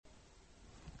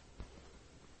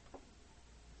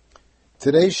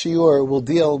Today's shiur will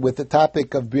deal with the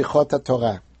topic of Birchot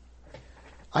HaTorah.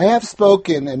 I have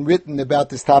spoken and written about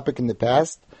this topic in the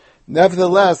past.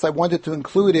 Nevertheless, I wanted to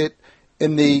include it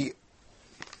in the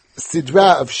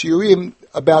sidra of shiurim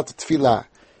about tefillah.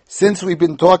 Since we've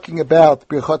been talking about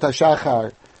Birchot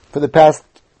HaShachar for the past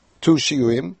two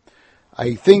shiurim,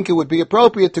 I think it would be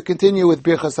appropriate to continue with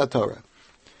Birchot HaTorah.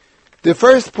 The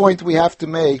first point we have to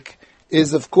make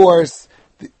is, of course,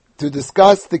 to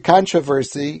discuss the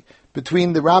controversy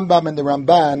between the Rambam and the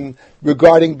Ramban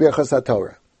regarding Birchos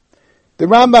HaTorah. The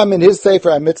Rambam in his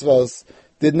Sefer HaMitzvos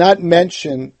did not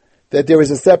mention that there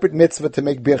is a separate mitzvah to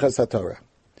make Birchos HaTorah.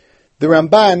 The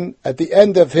Ramban, at the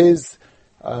end of his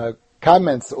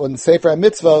comments on Sefer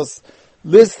HaMitzvos,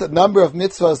 lists a number of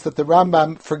mitzvahs that the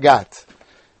Rambam forgot.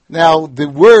 Now, the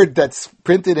word that's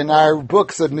printed in our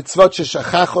books of mitzvot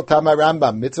sheshachach otam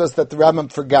HaRambam, mitzvahs that the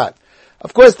Rambam forgot.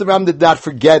 Of course, the Rambam did not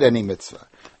forget any mitzvah.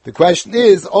 The question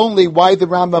is only why the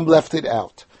Rambam left it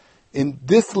out. In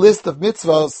this list of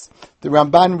mitzvahs, the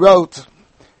Ramban wrote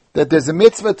that there's a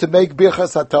mitzvah to make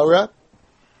Birchos HaTorah,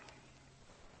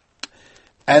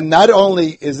 and not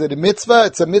only is it a mitzvah,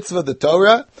 it's a mitzvah of the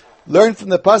Torah. Learn from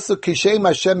the pasuk Kishem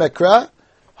Hashem Ekra,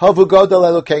 Havu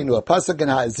Godel Elokeinu, a pasuk in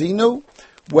Ha'azinu.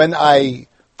 When I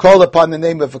call upon the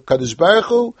name of HaKadosh Baruch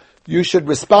Hu, you should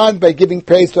respond by giving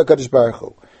praise to HaKadosh Baruch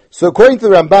Hu. So according to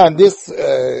the Ramban, this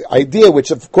idea,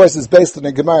 which of course is based on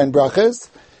the Gemara and Brachas,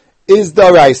 is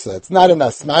Daraisa. It's not an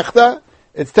Asmachta.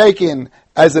 It's taken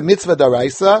as a mitzvah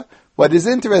Daraisa. What is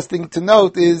interesting to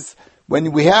note is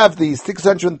when we have the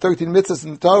 613 mitzvahs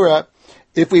in the Torah,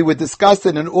 if we would discuss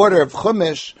it in order of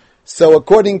Chumash, so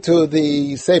according to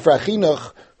the Sefer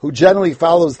HaChinuch, who generally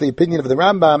follows the opinion of the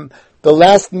Rambam, the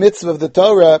last mitzvah of the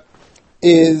Torah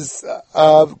is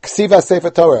Ksiva Sefer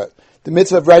Torah, the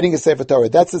mitzvah of writing a Sefer Torah.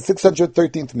 That's the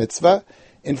 613th mitzvah.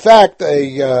 In fact,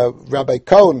 Rabbi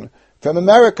Cohn from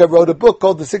America wrote a book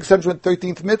called the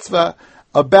 613th mitzvah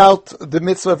about the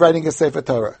mitzvah of writing a Sefer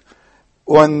Torah.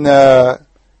 According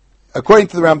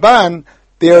to the Ramban,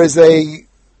 there is a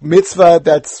mitzvah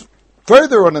that's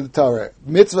further on in the Torah.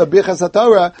 Mitzvah Birchos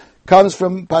HaTorah comes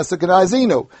from Pasuk in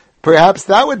Ha'azinu. Perhaps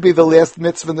that would be the last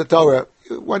mitzvah in the Torah.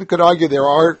 One could argue there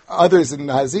are others in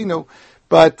Ha'azinu,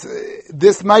 but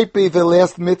this might be the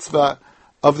last mitzvah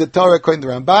of the Torah according to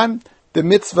the Ramban, the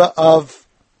mitzvah of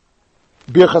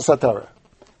Birchos HaTorah.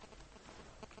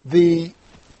 The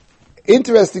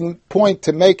interesting point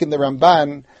to make in the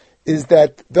Ramban is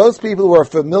that those people who are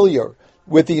familiar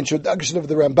with the introduction of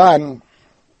the Ramban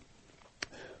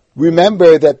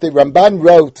remember that the Ramban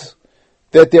wrote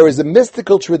that there is a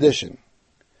mystical tradition.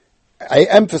 I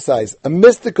emphasize, a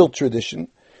mystical tradition,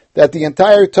 that the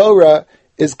entire Torah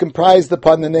is comprised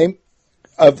upon the name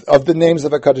of the names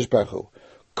of HaKadosh Baruch Hu.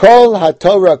 Kol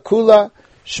HaTorah Kula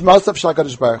Shmosav Shel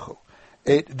HaKadosh Baruch Hu.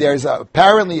 There's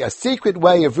apparently a secret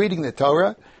way of reading the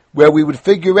Torah where we would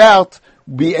figure out,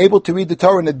 be able to read the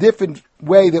Torah in a different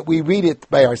way that we read it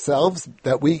by ourselves,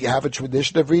 that we have a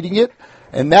tradition of reading it,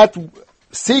 and that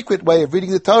secret way of reading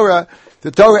the Torah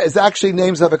is actually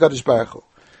names of HaKadosh Baruch Hu.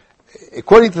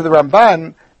 According to the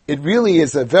Ramban, it really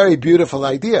is a very beautiful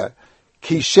idea.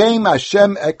 Kishem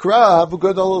Hashem Ekra Havu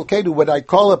Godel Elokeinu. When I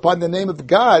call upon the name of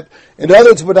God, in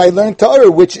other words, when I learn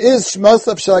Torah, which is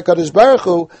Shmosav Shel HaKadosh Baruch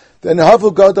Hu, then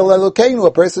Havu Godel Elokeinu,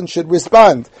 a person should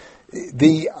respond.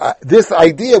 This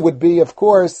idea would be, of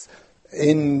course,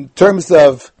 in terms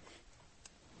of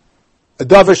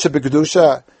Davar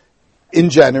Shebekdusha in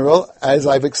general, as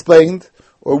I've explained,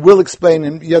 or will explain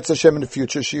in Yetz Hashem in the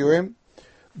future shiurim,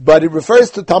 but it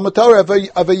refers to Talmud Torah of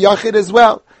a Yachid as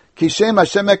well. Kishem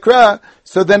Hashem Ekra,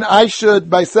 so then I should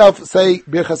myself say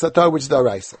Birchos HaTorah, which is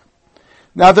Daraisa.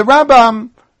 Now the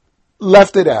Rambam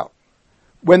left it out.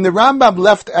 When the Rambam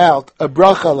left out a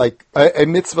bracha like a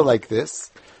mitzvah like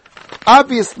this,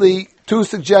 obviously two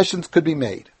suggestions could be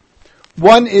made.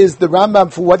 One is the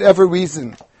Rambam, for whatever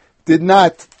reason, did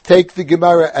not take the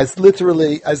Gemara as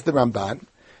literally as the Ramban,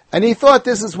 and he thought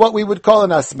this is what we would call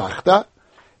an asmachta.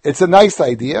 It's a nice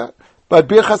idea, but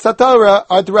Birchos HaTorah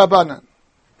are d'Rabbanan.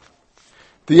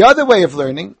 The other way of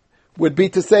learning would be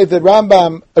to say the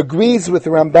Rambam agrees with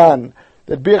the Ramban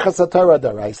that Birchos HaTorah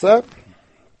Daraisa,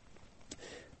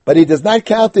 but he does not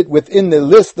count it within the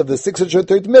list of the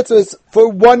 630 mitzvahs for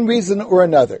one reason or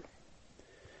another.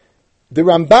 The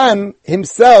Ramban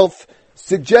himself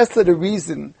suggested a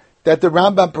reason that the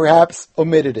Rambam perhaps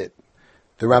omitted it.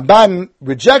 The Ramban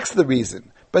rejects the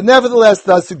reason, but nevertheless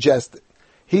does suggest it.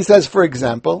 He says, for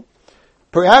example,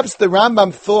 perhaps the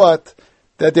Rambam thought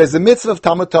that there's a mitzvah of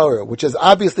Talmud Torah, which is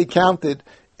obviously counted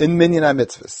in Minyan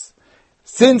HaMitzvahs.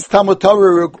 Since Talmud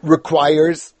Torah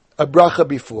requires a bracha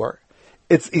before,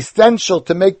 it's essential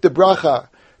to make the bracha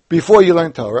before you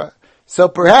learn Torah. So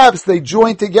perhaps they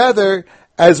join together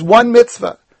as one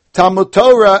mitzvah. Talmud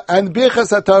Torah and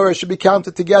Birchas HaTorah should be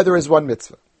counted together as one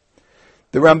mitzvah.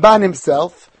 The Ramban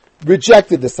himself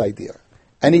rejected this idea.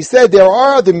 And he said there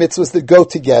are other mitzvahs that go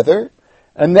together,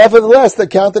 and nevertheless they're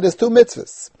counted as two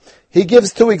mitzvahs. He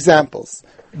gives two examples.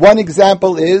 One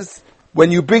example is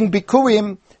when you bring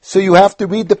Bikurim, so you have to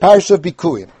read the Parsha of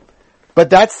Bikurim. But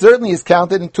that certainly is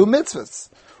counted in two mitzvahs.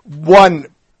 One,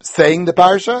 saying the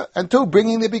Parsha, and two,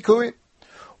 bringing the Bikurim.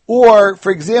 Or,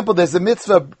 for example, there's a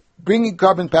mitzvah bringing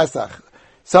Korban Pesach.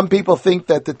 Some people think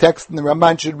that the text in the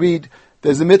Ramban should read,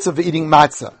 there's a mitzvah of eating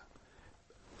matzah.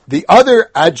 The other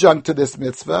adjunct to this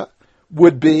mitzvah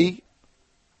would be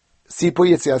Sipur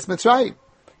Yetzias Mitzrayim.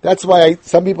 That's why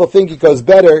some people think it goes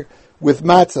better with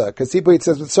matzah, because Sipur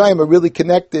Yetzias Mitzrayim are really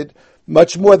connected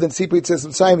much more than Sipur Yetzias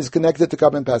Mitzrayim is connected to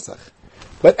Korban Pesach.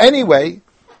 But anyway,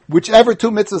 whichever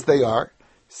two mitzvahs they are,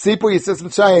 Sipur Yetzias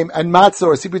Mitzrayim and matzah,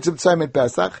 or Sipur Yetzias Mitzrayim and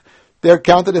Pesach, they're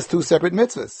counted as two separate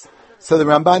mitzvahs. So the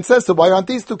Ramban says, so why aren't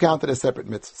these two counted as separate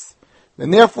mitzvahs?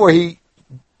 And therefore he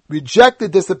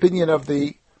rejected this opinion of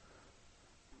the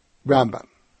Rambam.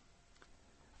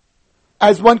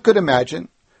 As one could imagine,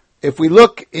 if we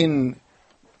look in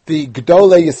the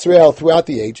Gedolei Yisrael throughout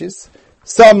the ages,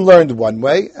 some learned one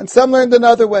way and some learned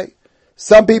another way.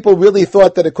 Some people really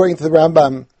thought that according to the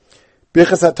Rambam,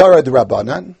 Birchas HaTorah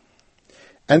d'Rabbanan,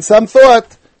 and some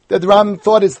thought that the Rambam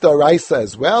thought it's d'oraisa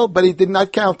as well, but he did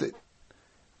not count it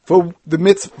for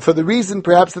the reason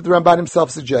perhaps that the Ramban himself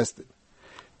suggested.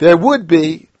 There would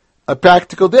be a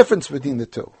practical difference between the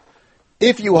two.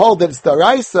 If you hold that it's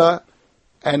d'oraisa,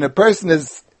 and a person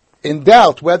is in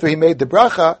doubt whether he made the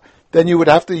bracha, then you would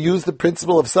have to use the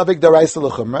principle of Savik d'oraisa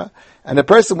l'chumra, and a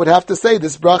person would have to say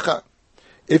this bracha.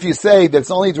 If you say that it's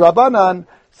only d'Rabbanan,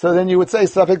 so then you would say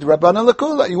Savik d'Rabbanan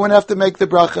l'kula. You wouldn't have to make the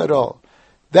bracha at all.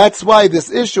 That's why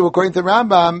this issue, according to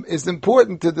Rambam, is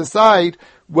important to decide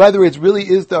whether it really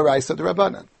is d'oraisa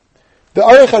d'Rabbanan. The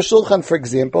Aruch HaShulchan, for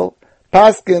example,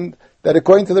 paskined that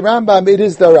according to the Rambam, it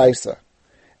is d'oraisa.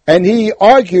 And he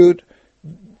argued,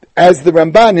 as the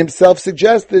Ramban himself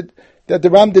suggested, that the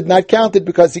Ram did not count it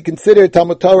because he considered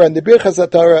Talmud Torah and the Birchas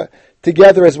HaTorah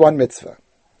together as one mitzvah.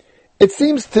 It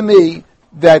seems to me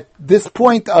that this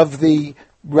point of the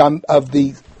Aruch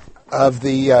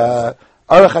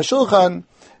HaShulchan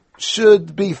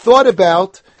should be thought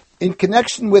about in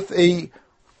connection with the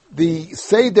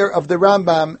Seder of the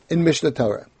Rambam in Mishnah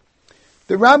Torah.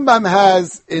 The Rambam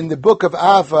has, in the book of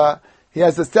Ava, he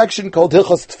has a section called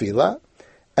Hilchos Tefillah,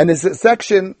 and there's a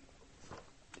section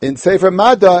in Sefer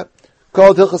Mada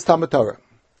called Hilchos Talmud Torah.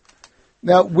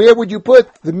 Now, where would you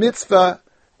put the mitzvah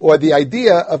or the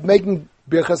idea of making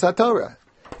Birchas HaTorah?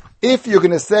 If you're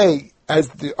going to say, as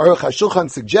the Aruch HaShulchan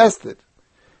suggested,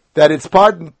 that it's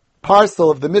part and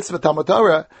parcel of the mitzvah Talmud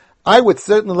Torah, I would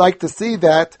certainly like to see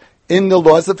that in the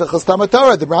laws of Hilchos Talmud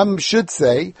Torah. The Rambam should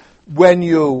say, when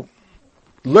you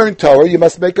learn Torah, you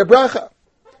must make a bracha.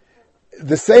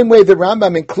 The same way the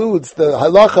Rambam includes the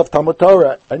halacha of Talmud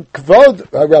Torah and Kvod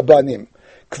Rabbanim,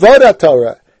 Kvod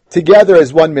HaTorah, together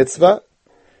as one mitzvah,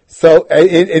 so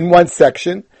in one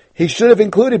section, he should have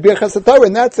included Birchas HaTorah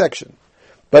in that section.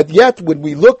 But yet, when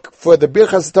we look for the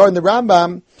Birchas HaTorah in the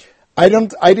Rambam, I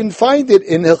didn't find it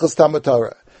in Hilchos Talmud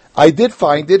Torah. I did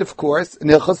find it, of course, in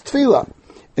Hilchos Tefillah.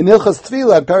 In Hilchos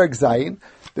Tefillah, in Perek Zayin,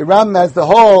 the Rambam has the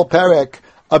whole Perek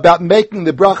about making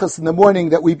the brachas in the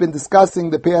morning that we've been discussing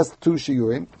the past two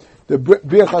shiurim, the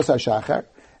Birchas HaShachar,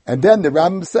 and then the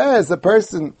Rambam says a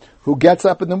person who gets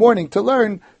up in the morning to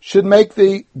learn should make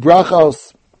the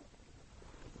brachos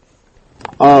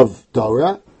of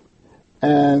Torah,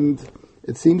 and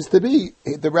it seems to be,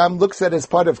 the Rambam looks at it as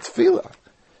part of Tefillah,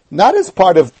 not as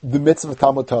part of the mitzvah of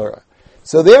Talmud Torah.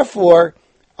 So therefore,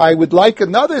 I would like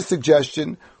another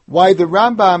suggestion why the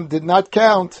Rambam did not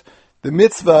count the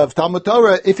mitzvah of Talmud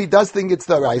Torah if he does think it's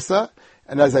d'oraisa.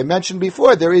 And as I mentioned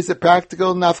before, there is a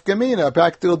practical nafkamina, a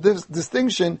practical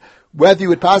distinction, whether you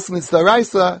would pass it's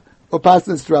d'oraisa or pass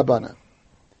it's d'Rabbanan.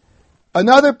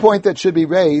 Another point that should be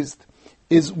raised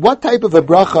is what type of a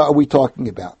bracha are we talking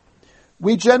about?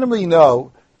 We generally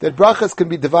know that brachas can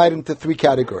be divided into three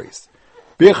categories.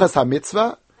 Birchas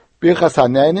ha-mitzvah, Birchas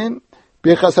ha-nenin,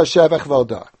 Birchas ha-shevach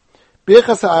v'odah.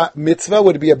 Birchas ha-mitzvah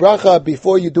would be a bracha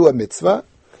before you do a mitzvah,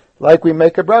 like we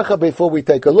make a bracha before we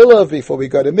take a lulav, before we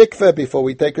go to mikveh, before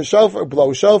we take a shofar, blow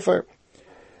a shofar.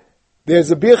 There's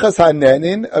a Birchas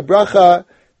ha-nenin, a bracha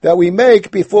that we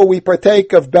make before we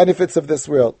partake of benefits of this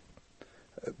world,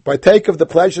 partake of the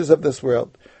pleasures of this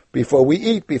world. Before we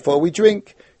eat, before we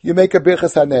drink, you make a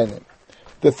Birchas ha-nenin.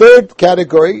 The third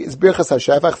category is Birchas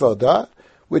ha-shevach v'odah,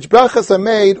 which brachas are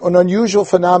made on unusual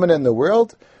phenomena in the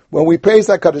world, When we praise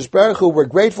HaKadosh Baruch Hu, we're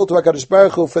grateful to HaKadosh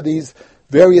Baruch Hu for these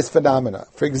various phenomena.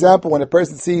 For example, when a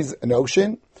person sees an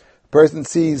ocean, a person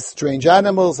sees strange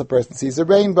animals, a person sees a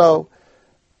rainbow,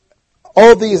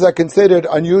 all these are considered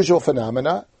unusual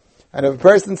phenomena. And if a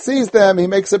person sees them, he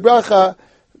makes a bracha,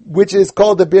 which is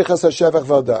called the Birchas HaShevach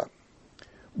Voda.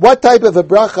 What type of a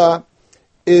bracha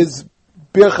is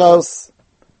Birchas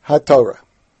HaTorah?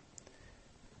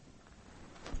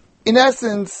 In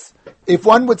essence, if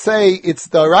one would say it's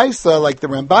Daraisa, like the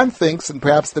Ramban thinks, and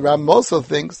perhaps the Rambam also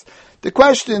thinks, the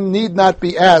question need not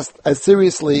be asked as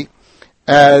seriously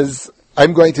as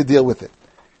I'm going to deal with it.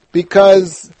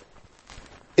 Because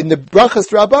in the brachas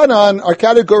Rabbanan are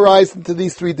categorized into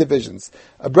these three divisions.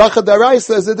 A bracha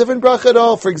Daraisa is a different bracha at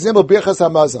all. For example, Birchas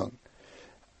HaMazon.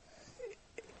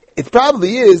 It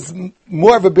probably is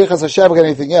more of a Birchas HaShevach than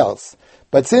anything else.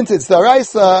 But since it's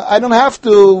Daraisa, I don't have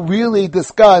to really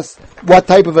discuss what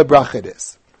type of a bracha it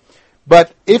is.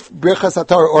 But if Birchas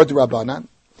HaTorah or D'Rabbanan,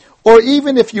 or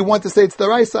even if you want to say it's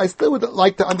Daraisa, I still would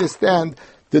like to understand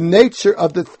the nature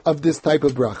of this type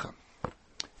of bracha.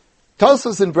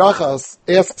 Tosfos in Brachas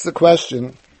asks a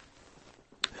question,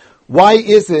 why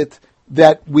is it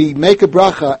that we make a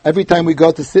bracha every time we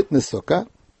go to sit in the sukkah,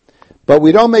 but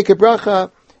we don't make a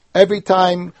bracha every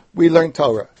time we learn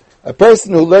Torah? A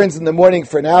person who learns in the morning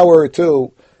for an hour or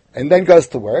two and then goes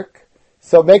to work,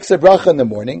 so makes a bracha in the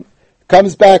morning,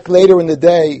 comes back later in the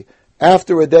day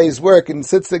after a day's work and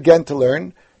sits again to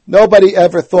learn, nobody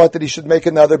ever thought that he should make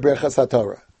another Birchas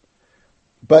HaTorah.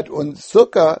 But on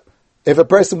Sukkah, if a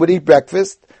person would eat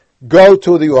breakfast, go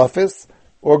to the office,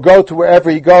 or go to wherever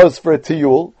he goes for a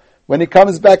tiyul, when he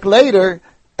comes back later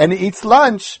and he eats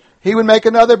lunch, he would make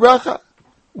another bracha.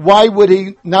 Why would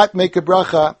he not make a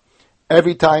bracha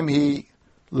every time he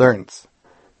learns?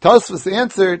 Tosfos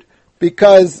answered,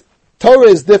 because Torah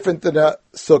is different than a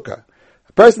sukkah.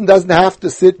 A person doesn't have to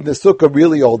sit in the sukkah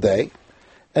really all day,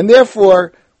 and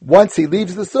therefore, once he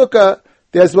leaves the sukkah,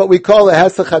 there's what we call a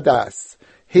hesach hadas.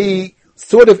 He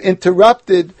sort of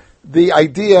interrupted the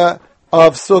idea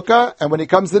of sukkah, and when he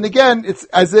comes in again, it's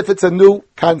as if it's a new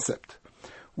concept.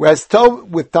 Whereas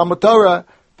with Talmud Torah,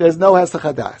 there's no hesach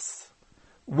hadas.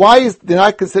 Why is they're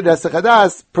not considered hesach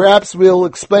hadas? Perhaps we'll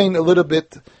explain a little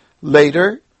bit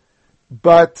later,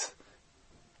 but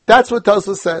that's what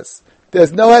Tosfos says.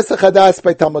 There's no hesach hadas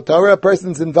by Talmud Torah. A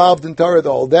person's involved in Torah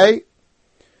the whole day,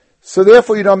 so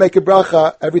therefore you don't make a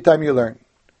bracha every time you learn.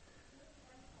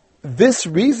 This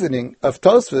reasoning of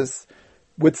Tosfos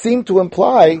would seem to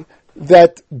imply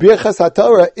that Birchas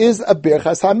HaTorah is a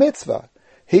Birchas HaMitzvah.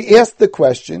 He asked the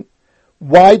question,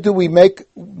 why do we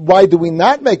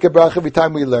not make a bracha every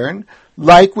time we learn,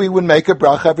 like we would make a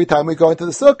bracha every time we go into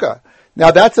the sukkah? Now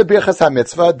that's a Birchas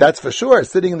HaMitzvah, that's for sure.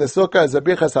 Sitting in the sukkah is a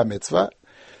Birchas HaMitzvah.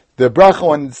 The bracha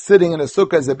on sitting in a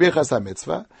sukkah is a Birchas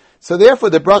HaMitzvah. So therefore,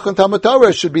 the bracha on Talmud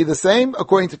Torah should be the same,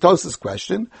 according to Tosfos'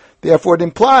 question. Therefore, it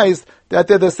implies that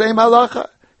they're the same halacha.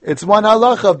 It's one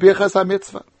halacha of Birchas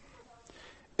HaMitzvah.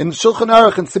 In Shulchan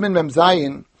Aruch and Siman Mem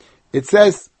Zayin, it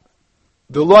says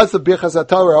the laws of Birchas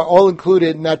HaTorah are all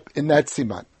included in that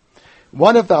siman.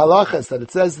 One of the halachas that it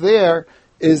says there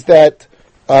is that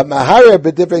Mahara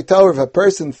b'divrei Torah, if a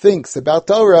person thinks about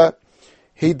Torah,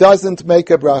 he doesn't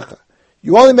make a bracha.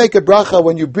 You only make a bracha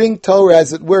when you bring Torah,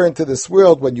 as it were, into this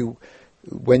world, when you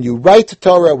write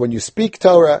Torah, when you speak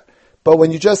Torah, but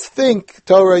when you just think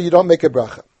Torah, you don't make a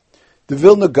bracha. The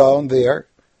Vilna Gaon there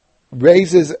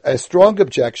raises a strong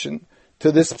objection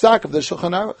to this psak of the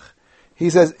Shulchan Aruch. He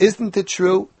says, isn't it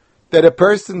true that a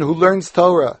person who learns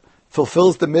Torah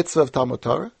fulfills the mitzvah of Talmud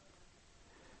Torah?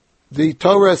 The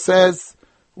Torah says,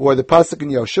 or the pasuk in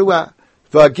Yoshua,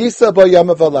 V'agisa bo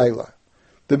yama v'layla.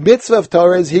 The mitzvah of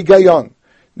Torah is higayon.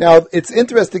 Now, it's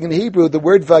interesting in Hebrew, the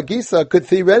word vagisa could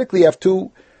theoretically have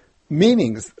two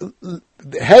meanings.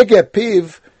 Hege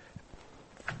piv,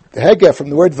 hege from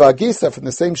the word vagisa, from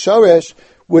the same shoresh,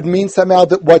 would mean somehow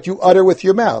that what you utter with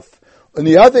your mouth. On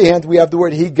the other hand, we have the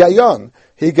word higayon.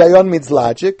 Higayon means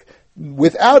logic,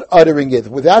 without uttering it,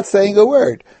 without saying a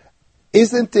word.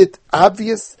 Isn't it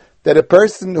obvious that a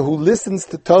person who listens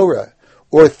to Torah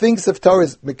or thinks of Torah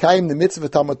as Mekayim the mitzvah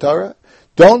of Talmud Torah?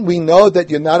 Don't we know that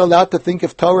you're not allowed to think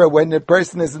of Torah when a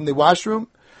person is in the washroom?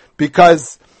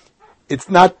 Because it's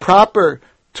not proper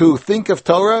to think of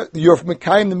Torah. You're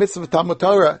Mekayim the mitzvah of Talmud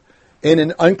Torah in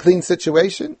an unclean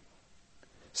situation.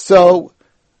 So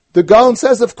the Gaon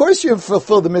says, of course you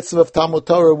fulfill the mitzvah of Talmud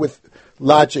Torah with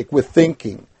logic, with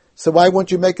thinking. So why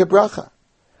won't you make a bracha?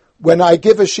 When I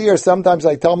give a shiur, sometimes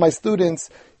I tell my students,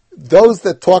 those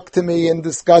that talk to me and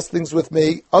discuss things with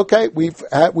me, okay, we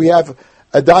have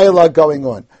a dialogue going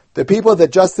on. The people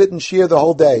that just sit and shiur the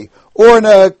whole day, or in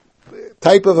a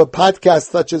type of a podcast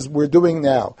such as we're doing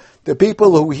now, the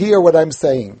people who hear what I'm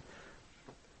saying,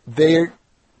 they're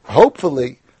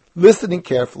hopefully listening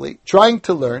carefully, trying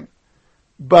to learn,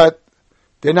 but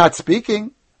they're not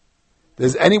speaking.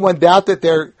 Does anyone doubt that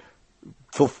they're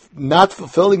not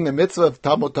fulfilling the mitzvah of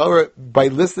Talmud Torah by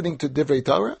listening to Divrei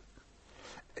Torah?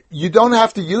 You don't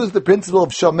have to use the principle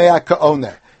of Shomea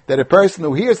Ka'oneh, that a person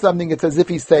who hears something, it's as if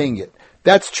he's saying it.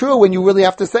 That's true when you really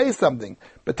have to say something.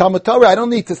 But Talmud Torah, I don't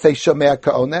need to say Shomea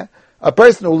Ka'oneh. A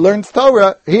person who learns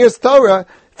Torah, hears Torah,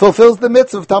 fulfills the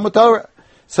mitzvah of Talmud Torah.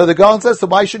 So the Gaon says, so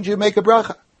why shouldn't you make a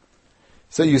bracha?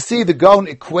 So you see the Gaon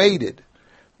equated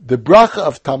the bracha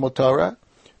of Talmud Torah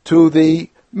to the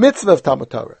mitzvah of Talmud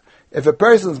Torah. If a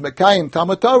person is Mekayim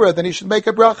Talmud Torah, then he should make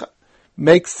a bracha.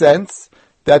 Makes sense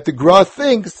that the Gra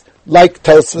thinks, like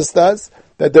Tosfos does,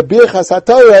 that the Birchas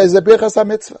HaTorah is the Birchas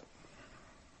HaMitzvah.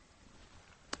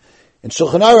 In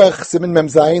Shulchan Aruch, Siman Mem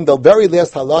Zayin, the very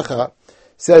last halacha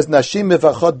says, Nashim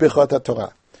mevachot Birchot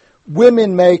HaTorah.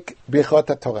 Women make Birchot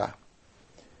HaTorah.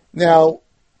 Now,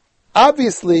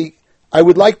 obviously, I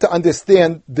would like to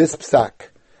understand this psak.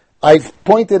 I've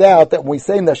pointed out that when we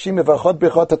say Nashim mevachot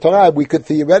Birchot HaTorah, we could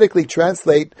theoretically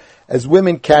translate as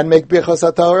women can make Birchos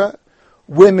HaTorah,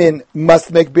 women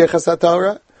must make Birchos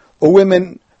HaTorah, or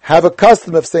women have a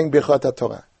custom of saying Birchot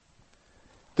HaTorah.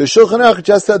 The Shulchan Aruch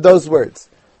just said those words.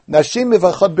 Nashim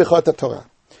mevachot Birchot HaTorah.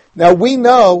 Now we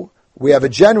know, we have a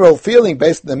general feeling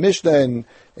based on the Mishnah in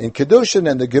Kedushin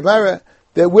and the Gemara,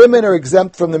 that women are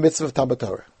exempt from the mitzvah of Talmud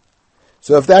Torah.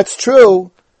 So if that's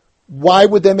true, why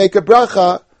would they make a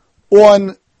bracha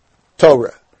on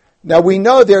Torah? Now we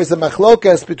know there is a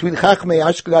machlokas between Chachmei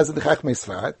Ashkenaz and the Chachmei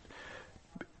Sfarad,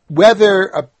 whether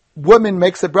a woman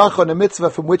makes a bracha on a mitzvah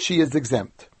from which she is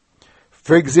exempt.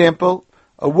 For example,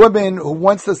 a woman who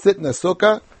wants to sit in a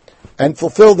sukkah and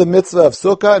fulfill the mitzvah of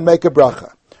sukkah and make a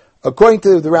bracha. According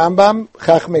to the Rambam,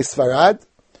 Chachmei Sfarad,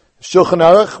 Shulchan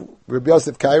Aruch, Rabbi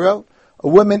Yosef Cairo, a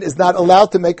woman is not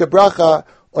allowed to make a bracha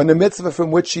on a mitzvah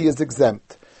from which she is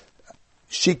exempt.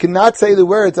 She cannot say the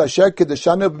words, Asher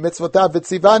Kedeshanu b'mitzvotav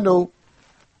v'tzivanu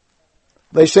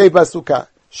le'shei b'sukkah.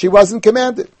 She wasn't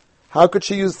commanded. How could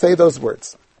she say those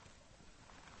words?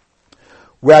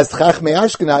 Whereas Chachmei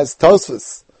Ashkenaz,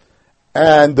 Tosfos,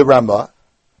 and the Rama,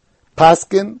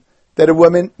 paskin, that a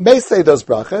woman may say those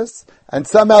brachas, and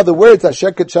somehow the words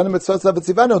Asher Kedeshanu b'mitzvotav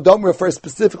v'tzivanu don't refer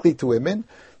specifically to women.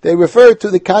 They refer to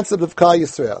the concept of Klal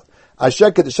Yisrael.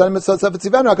 Asher Kedeshanu b'mitzvotav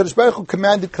v'tzivanu, HaKadosh Baruch Hu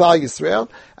commanded Klal Yisrael,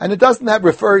 and it doesn't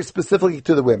refer specifically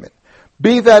to the women.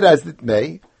 Be that as it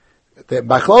may, the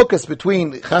machlokas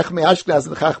between Chachmei Ashkenaz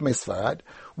and Chachmei Sfarad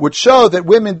would show that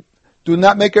women do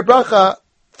not make a bracha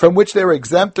from which they were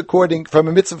exempt from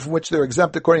a mitzvah from which they were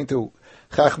exempt according to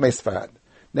Chachmei Sfarad.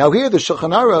 Now here the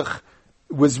Shulchan Aruch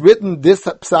was written, this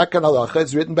psak and halacha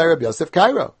is written by Rabbi Yosef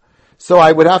Cairo. So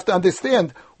I would have to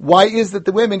understand why is that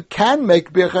the women can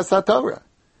make Birchas HaTorah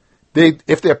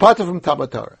if they're part from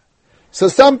Talmud Torah. So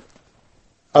some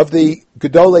of the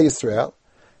Gedolei Yisrael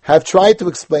have tried to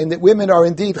explain that women are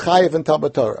indeed chayiv in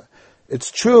Talmud Torah.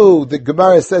 It's true, the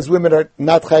Gemara says women are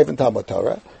not chayiv in Talmud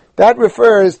Torah. That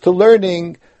refers to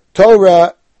learning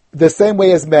Torah the same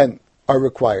way as men are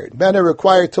required. Men are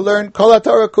required to learn Kol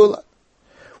HaTorah Kula.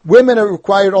 Women are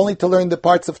required only to learn the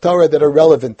parts of Torah that are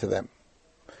relevant to them.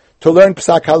 To learn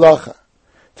Psak Halacha.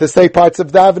 To say parts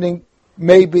of davening,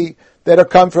 maybe, that are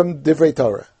come from Divrei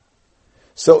Torah.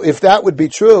 So if that would be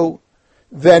true,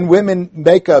 then women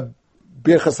make a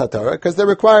Birchas HaTorah because they're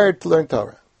required to learn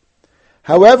Torah.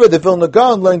 However, the Vilna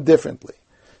Gaon learned differently.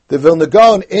 The Vilna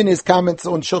Gaon, in his comments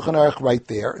on Shulchan Aruch right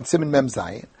there, in Siman Mem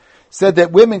Zayin, said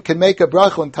that women can make a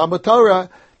bracha on Talmud Torah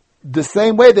the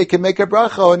same way they can make a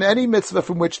bracha on any mitzvah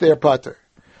from which they are pater.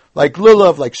 Like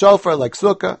lulav, like shofar, like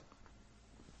sukkah.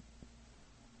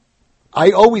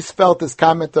 I always felt this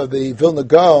comment of the Vilna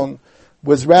Gaon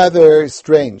was rather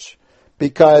strange,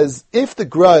 because if the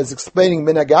Gra is explaining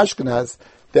Minhag Ashkenaz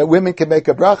that women can make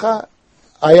a bracha,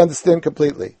 I understand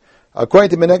completely.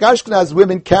 According to Minhag Ashkenaz,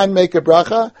 women can make a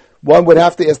bracha. One would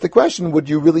have to ask the question, would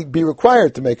you really be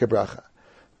required to make a bracha?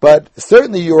 But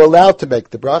certainly you're allowed to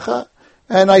make the bracha.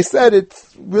 And I said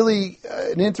it's really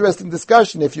an interesting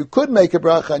discussion. If you could make a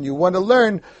bracha and you want to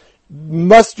learn,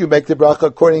 must you make the bracha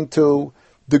according to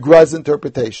the Gra's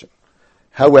interpretation?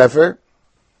 However,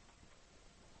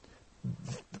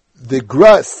 the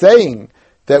Gra saying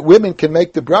that women can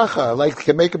make the bracha, like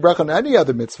can make a bracha on any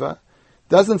other mitzvah,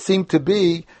 doesn't seem to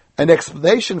be an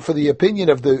explanation for the opinion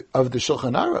of the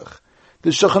Shulchan Aruch. The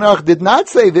Shulchan Aruch did not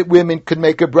say that women could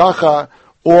make a bracha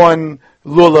on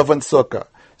lulav and sukkah.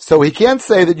 So he can't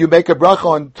say that you make a bracha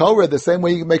on Torah the same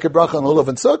way you make a bracha on lulav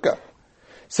and sukkah.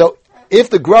 So If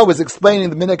the Gra is explaining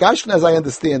the Minhag Ashkenaz, I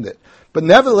understand it. But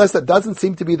nevertheless, that doesn't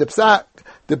seem to be the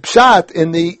pshat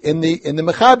in the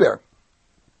Mechaber.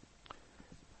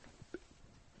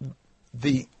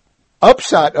 The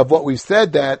upshot of what we've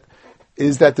said that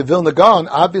is that the Vilna Gaon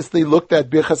obviously looked at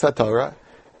Birchas HaTorah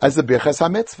as a Birchas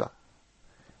HaMitzvah.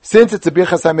 Since it's a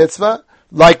Birchas HaMitzvah,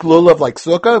 like Lulav, like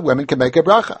Sukkah, women can make a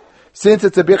bracha. Since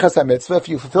it's a Birchas HaMitzvah, if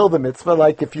you fulfill the mitzvah,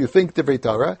 like if you think Divrei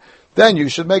Torah, then you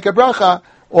should make a bracha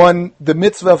on the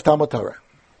mitzvah of Talmud Torah.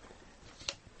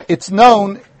 It's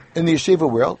known in the yeshiva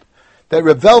world that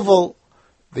Reb Velvel,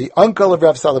 the uncle of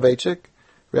Rav Soloveitchik,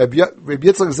 Reb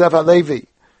Yitzchak Zev HaLevi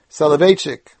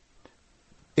Soloveitchik,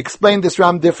 explained this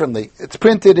Ram differently. It's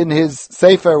printed in his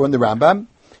Sefer on the Rambam,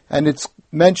 and it's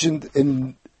mentioned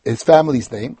in his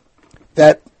family's name,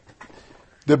 that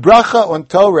the bracha on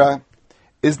Torah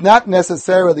is not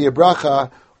necessarily a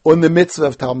bracha on the mitzvah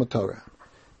of Talmud Torah.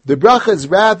 The bracha is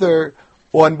rather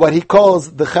on what he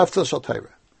calls the Chefza Shel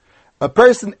Torah. A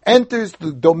person enters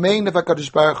the domain of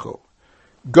HaKadosh Baruch Hu,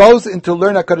 goes in to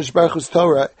learn HaKadosh Baruch Hu's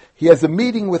Torah, he has a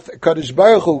meeting with HaKadosh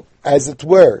Baruch Hu, as it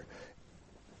were,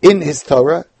 in his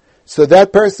Torah, so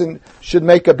that person should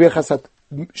make a bracha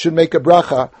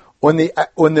on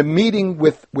the meeting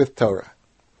with Torah.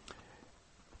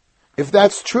 If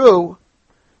that's true,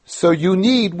 so you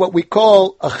need what we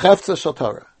call a Chefza Shel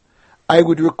Torah. I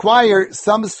would require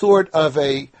some sort of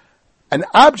an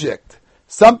object,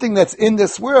 something that's in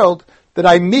this world that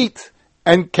I meet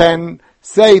and can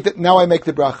say that now I make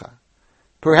the bracha.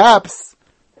 Perhaps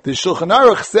the Shulchan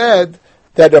Aruch said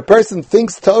that a person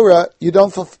thinks Torah,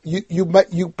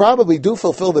 you probably do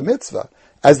fulfill the mitzvah,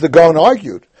 as the Gaon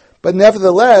argued, but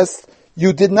nevertheless,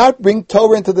 you did not bring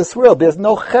Torah into this world. There's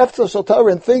no Chefza Shel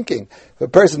Torah in thinking. If a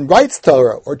person writes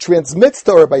Torah or transmits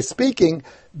Torah by speaking,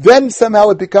 then somehow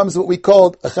it becomes what we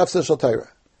called a Chefza Shel Torah.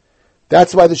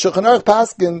 That's why the Shulchan Aruch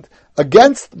paskined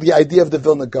against the idea of the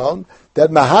Vilna Gaon, that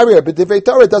Maharir b'divrei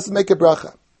Torah doesn't make a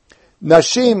bracha.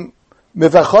 Nashim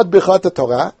mevachot b'chot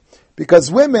Torah,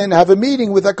 because women have a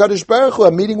meeting with HaKadosh Baruch Hu,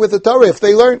 a meeting with the Torah. If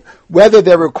they learn, whether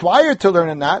they're required to learn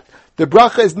or not, the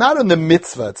bracha is not on the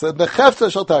mitzvah, it's on the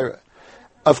Chefza Shel Torah.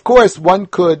 Of course, one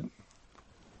could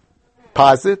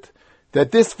posit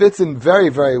that this fits in very,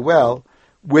 very well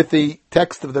with the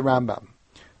text of the Rambam.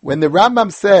 When the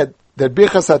Rambam said that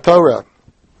Birchas HaTorah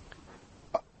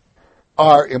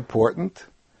are important,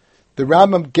 the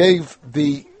Rambam gave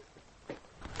the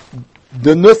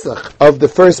nusach of the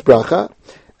first bracha,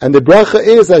 and the bracha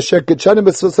is Asher Kitchanim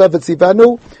B'Svosav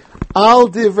V'Tzivanu Al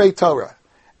Divrei Torah,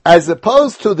 as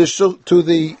opposed to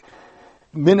the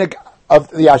minhag of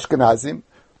the Ashkenazim,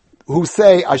 who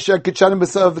say Asher Kitchanim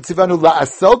B'Svosav V'Tzivanu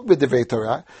La'asok B'Divrei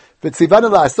Torah. V'Tzivanu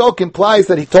La'asok implies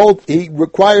that he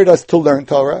required us to learn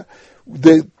Torah.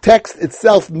 The text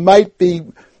itself might be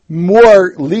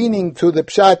more leaning to the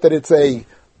pshat that it's a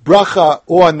bracha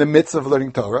on the mitzvah of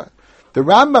learning Torah. The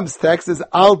Rambam's text is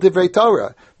Al Divrei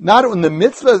Torah, not on the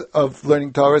mitzvah of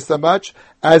learning Torah so much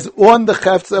as on the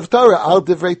Chefza of Torah, Al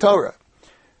Divrei Torah.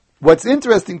 What's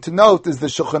interesting to note is the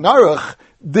Shulchan Aruch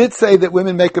did say that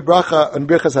women make a bracha on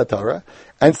Birchas HaTorah,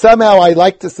 and somehow I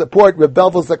like to support Reb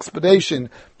Belvel's explanation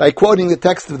by quoting the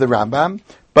text of the Rambam,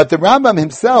 but the Rambam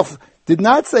himself did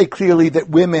not say clearly that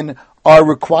women are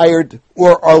required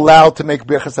or are allowed to make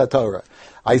Birchas HaTorah.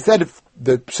 I said if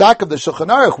the psak of the Shulchan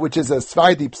Aruch, which is a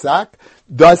Sfardi psak,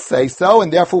 does say so,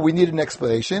 and therefore we need an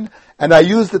explanation. And I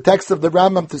used the text of the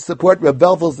Rambam to support Reb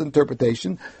Belvel's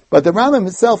interpretation, but the Rambam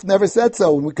himself never said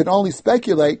so, and we can only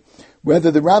speculate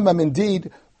whether the Rambam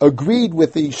indeed agreed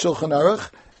with the Shulchan Aruch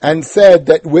and said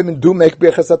that women do make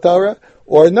Birchas HaTorah,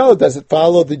 or no, does it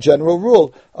follow the general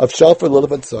rule of Shofar,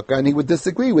 Lulav, and Sukkah, and he would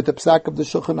disagree with the psak of the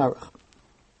Shulchan Aruch.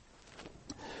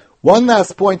 One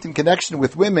last point in connection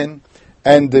with women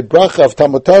and the bracha of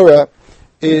Talmud Torah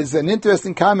is an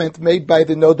interesting comment made by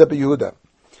the Noda B'Yehuda.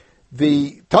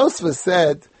 The Tosfos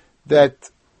said that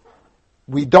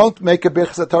we don't make a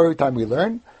Birchas HaTorah every time we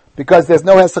learn because there's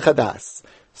no Hesach Hadas.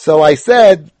 So I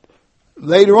said,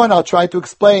 later on I'll try to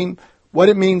explain what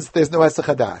it means there's no Hesach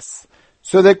Hadas.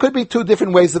 So there could be two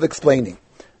different ways of explaining.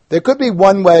 There could be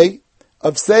one way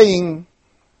of saying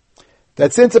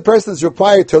that since a person is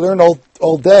required to learn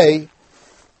all day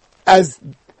as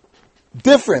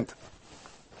different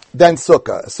than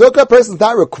Sukkah. Sukkah, a person is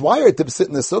not required to sit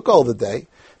in the Sukkah all the day.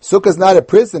 Sukkah is not a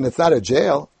prison, it's not a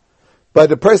jail.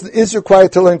 But a person is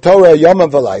required to learn Torah Yom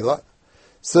V'Layla.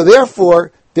 So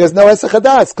therefore, there's no Hesach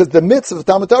Hadas, because the mitzvah of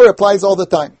Talmud Torah applies all the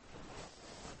time.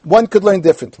 One could learn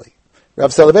differently.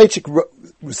 Rav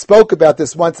Soloveitchik spoke about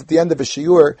this once at the end of a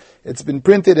shiur. It's been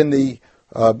printed in the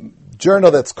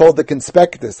journal that's called the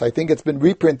Conspectus. I think it's been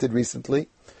reprinted recently.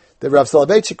 That Rav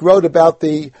Soloveitchik wrote about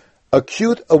the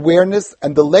acute awareness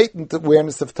and the latent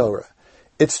awareness of Torah.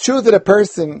 It's true that a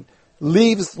person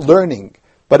leaves learning,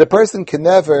 but a person can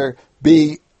never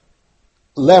be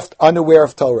left unaware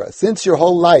of Torah. Since your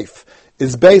whole life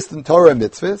is based on Torah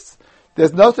mitzvahs,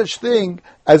 there's no such thing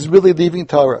as really leaving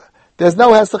Torah. There's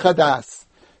no hesach hadas.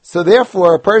 So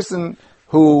therefore, a person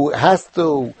who has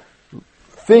to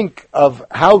think of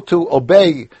how to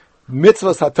obey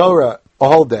mitzvahs HaTorah a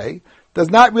whole day does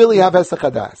not really have hesach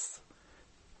hadas.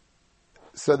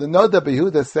 So the Noda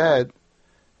B'Yehuda said,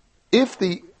 if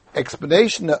the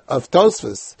explanation of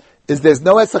Tosfos is there's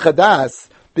no hesach hadas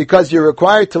because you're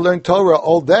required to learn Torah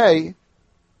all day,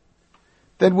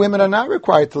 then women are not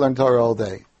required to learn Torah all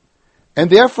day. And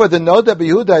therefore the Noda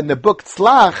B'Yehuda in the book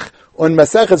Tzlach on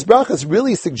Maseches Brachas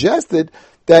really suggested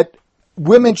that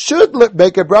women should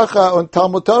make a bracha on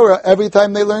Talmud Torah every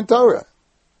time they learn Torah.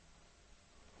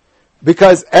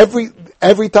 Because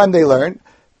every time they learn,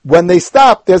 when they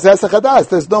stop, there's hesach hadas.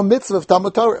 There's no mitzvah of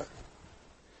Talmud Torah.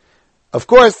 Of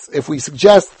course, if we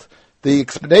suggest the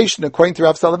explanation according to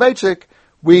Rav Soloveitchik,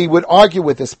 we would argue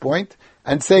with this point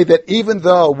and say that even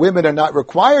though women are not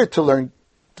required to learn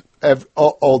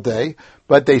all day,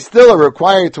 but they still are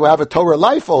required to have a Torah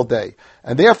life all day.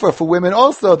 And therefore, for women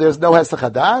also, there's no hesach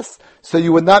hadas, so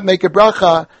you would not make a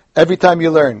bracha every time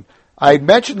you learn. I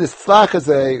mentioned this tzlach as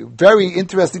a very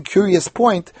interesting, curious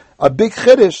point, a big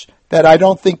chiddush that I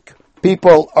don't think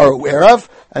people are aware of,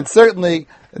 and certainly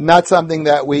not something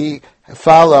that we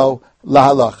follow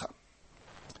lahalacha.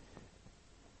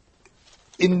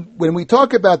 When we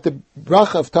talk about the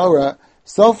bracha of Torah,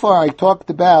 so far I talked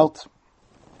about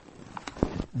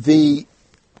the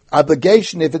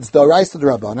obligation if it's d'oraisa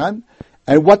d'Rabbanan,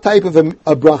 and what type of a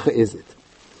bracha is it.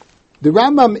 The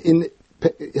Rambam in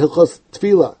Hilchos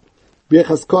Tefillah,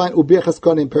 Birchas Kohen u'Birchas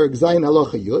Kohen in Perek Zayin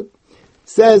Halacha Yud,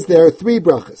 says there are 3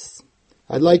 brachas.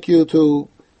 I'd like you to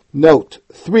note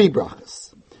 3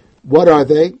 brachas. What are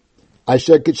they?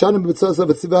 Asher Kitshanim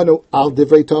B'Tzosav V'Tzivanu Al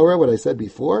Divrei Torah, what I said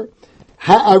before.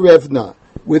 Ha'arevna,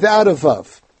 without a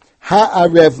vav.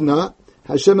 Ha'arevna,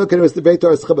 Hashem Elokeinu es Divrei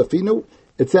Torah S'chabafinu,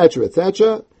 etc.,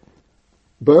 etc.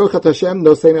 Baruch at Hashem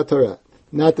Nosein Torah.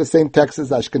 Not the same text as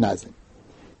Ashkenazim.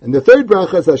 And the third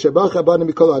bracha is Asher Baruch Abanu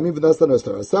Mikol Ha'amim V'Nasa Nos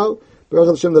Torah. So, Baruch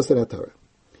at Hashem Nosein Torah.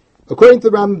 According to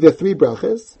the Rambam, there are 3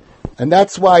 brachas, and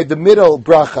that's why the middle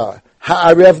bracha,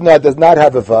 Ha'arevna, does not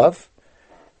have a vav.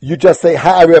 You just say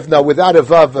Ha'arevna without a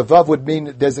vav. A vav would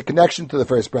mean there's a connection to the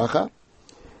first bracha.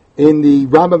 In the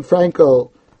Rambam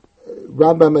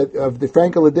of the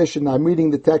Frankel edition, I'm reading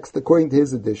the text according to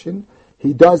his edition.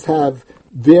 He does have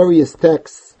various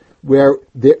texts where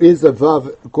there is a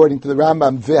vav according to the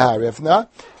Rambam, V'ha'arevna.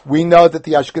 We know that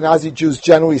the Ashkenazi Jews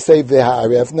generally say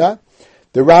V'ha'arevna.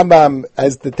 The Rambam,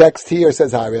 as the text here,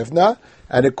 says Ha'arevna.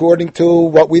 And according to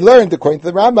what we learned, according to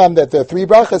the Rambam, that there are 3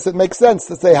 brachas, it makes sense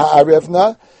to say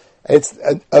Ha'arevna. It's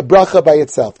a bracha by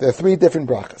itself. There are 3 different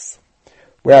brachas.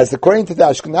 Whereas according to the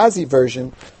Ashkenazi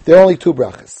version, there are only 2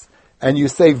 brachas. And you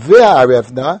say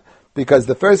V'ha'arevna, because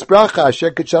the first bracha,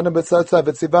 Asher Kitshanim B'Tzosav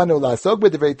V'Tzivanu La'asok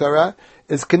B'Divrei Torah,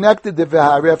 is connected to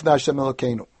V'ha'arevna Hashem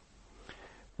Elokeinu.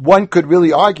 One could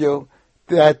really argue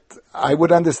that I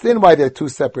would understand why there are 2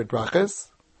 separate brachas,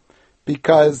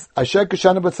 because Asher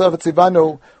Kitshanim B'Tzosav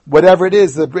V'Tzivanu, whatever it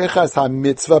is, the brachas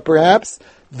ha-mitzvah perhaps,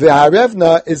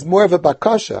 V'ha'arevna is more of a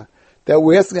bakasha, that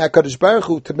we're asking HaKadosh Baruch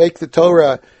Hu to make the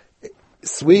Torah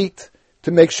sweet,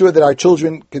 to make sure that our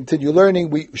children continue learning.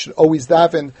 We should always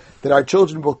daven that our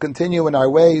children will continue in our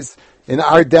ways, in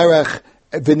our derech,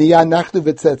 v'niyah nachnu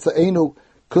v'tzetzaenu,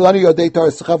 kulanu yodei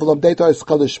Torah s'cha v'lomdei Torah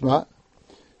s'cha l'shma.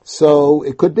 So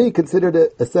it could be considered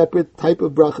a separate type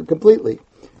of bracha completely.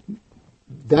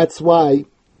 That's why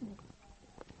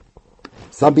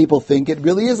some people think it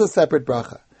really is a separate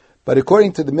bracha. But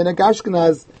according to the Minhag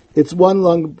Ashkenaz, it's one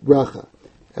long bracha.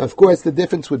 Of course, the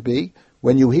difference would be,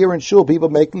 when you hear in shul people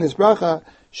making this bracha,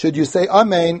 should you say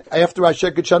Amen after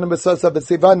Asher Kitshanim B'Tzosav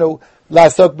V'Tzivanu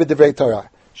La'asok B'Divrei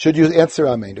Torah? Should you answer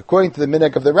Amen? According to the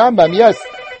Minhag of the Rambam, yes,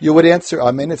 you would answer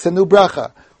Amen. It's a new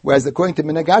bracha. Whereas according to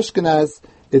Minhag Ashkenaz,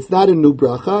 it's not a new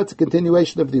bracha, it's a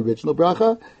continuation of the original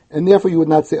bracha, and therefore you would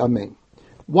not say Amen.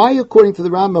 Why, according to the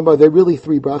Rambam, are there really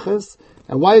 3 brachas?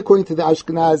 And why, according to the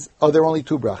Ashkenaz, are there only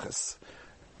 2 brachas?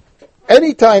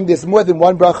 Anytime there's more than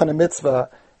 1 bracha in a mitzvah,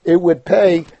 it would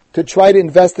pay to try to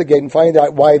investigate and find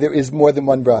out why there is more than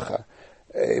 1 bracha.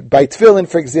 By tefillin,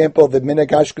 for example, the minhag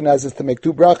Ashkenaz is to make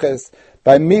 2 brachas.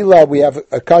 By milah, we have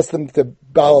a custom to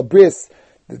Baal Bris.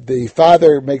 The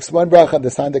father makes 1 bracha, and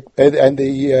the son and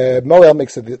the moel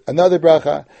makes another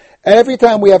bracha. Every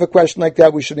time we have a question like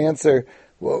that, we should answer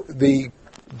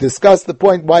discuss the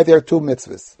point why there are 2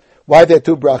 mitzvahs, why there are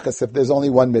 2 brachas if there's only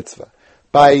 1 mitzvah.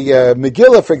 By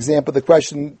Megillah, for example, the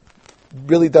question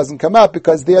really doesn't come up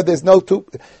because there's no two.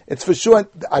 It's for sure.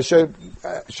 Asher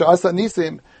Asa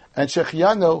Nisim and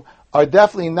Shechianu are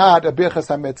definitely not a birchas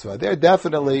hamitzvah. They're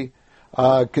definitely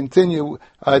continue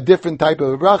a different type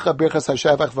of bracha, birchas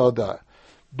hashevach v'odah.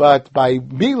 But by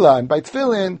Mila and by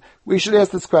Tefillin, we should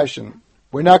ask this question.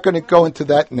 We're not going to go into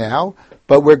that now,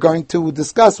 but we're going to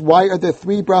discuss why are there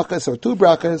 3 brachas or 2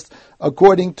 brachas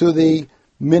according to the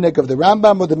minig of the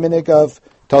Rambam or the minig of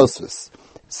Tosfos.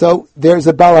 So there's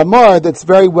a Baal Hamor that's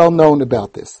very well known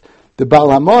about this. The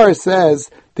Baal Hamor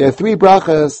says there are 3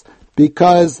 brachas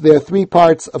because there are 3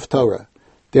 parts of Torah.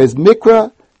 There's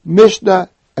Mikra, Mishnah,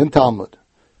 and Talmud.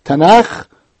 Tanakh,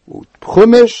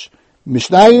 Chumash,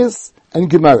 Mishnayos, and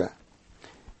Gemara.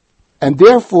 And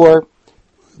therefore,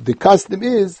 the custom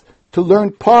is to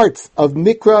learn parts of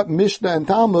Mikra, Mishnah, and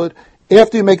Talmud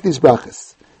after you make these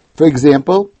brachas. For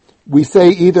example, we say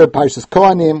either Parshas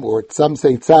Kohanim, or some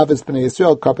say Tzavis B'nai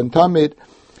Yisrael, Karban Tamid,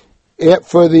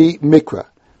 for the Mikra.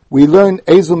 We learn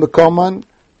Ezul Mekoman,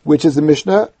 which is the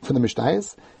Mishnah, for the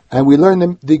Mishnayos, and we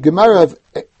learn the Gemara of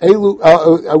Elu,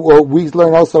 or we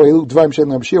learn also Elu Dvarim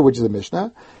Shem Shir, which is the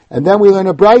Mishnah, and then we learn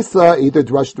a Brisa, either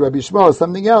Drush Rabbi Shmuel or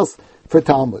something else, for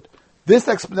Talmud. This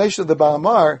explanation of the Baal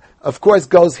Hamor, of course,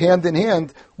 goes hand in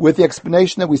hand with the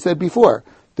explanation that we said before.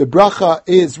 The bracha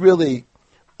is really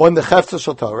on the Chefza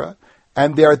Shel Torah,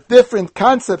 and there are different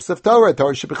concepts of Torah,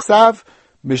 Torah Shebichsav,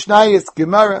 Mishnayos,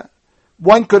 Gemara.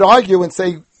 One could argue and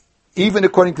say, even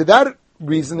according to that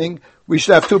reasoning, we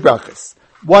should have 2 brachas.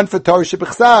 One for Torah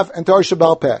Shebichsav and Torah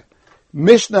Shebal Peh.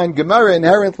 Mishnah and Gemara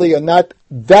inherently are not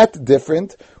that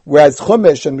different, whereas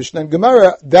Chumash and Mishnah and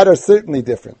Gemara, that are certainly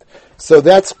different. So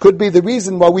that could be the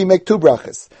reason why we make 2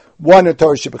 brachas. One for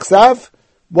Torah Shebichsav,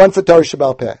 one for Torah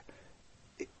Shebal Peh.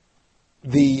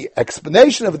 The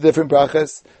explanation of the different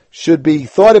brachas should be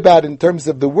thought about in terms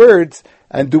of the words,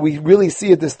 and do we really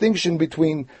see a distinction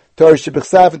between Torah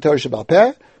Shebichsav and Torah Shebal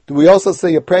Peh? Do we also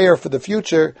say a prayer for the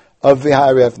future of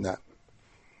V'ha'arevna?